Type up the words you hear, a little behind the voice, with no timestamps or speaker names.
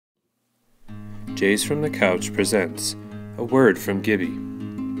Jays from the Couch presents A Word from Gibby.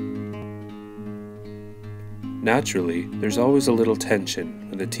 Naturally, there's always a little tension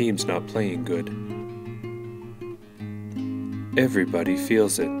when the team's not playing good. Everybody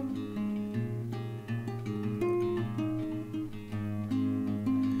feels it.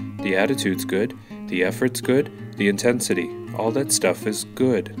 The attitude's good, the effort's good, the intensity, all that stuff is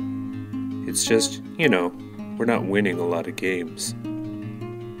good. It's just, we're not winning a lot of games.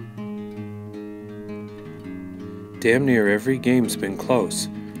 Damn near every game's been close.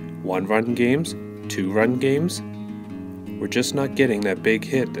 1-run games, 2-run games. We're just not getting that big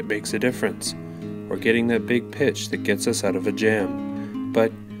hit that makes a difference, or getting that big pitch that gets us out of a jam.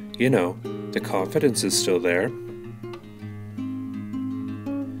 But, the confidence is still there.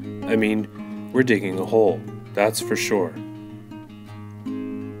 I mean, we're digging a hole, that's for sure.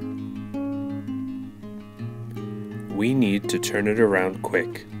 We need to turn it around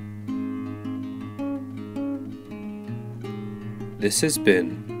quick. This has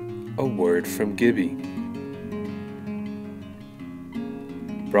been A Word from Gibby.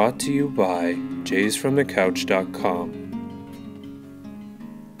 Brought to you by jaysfromthecouch.com.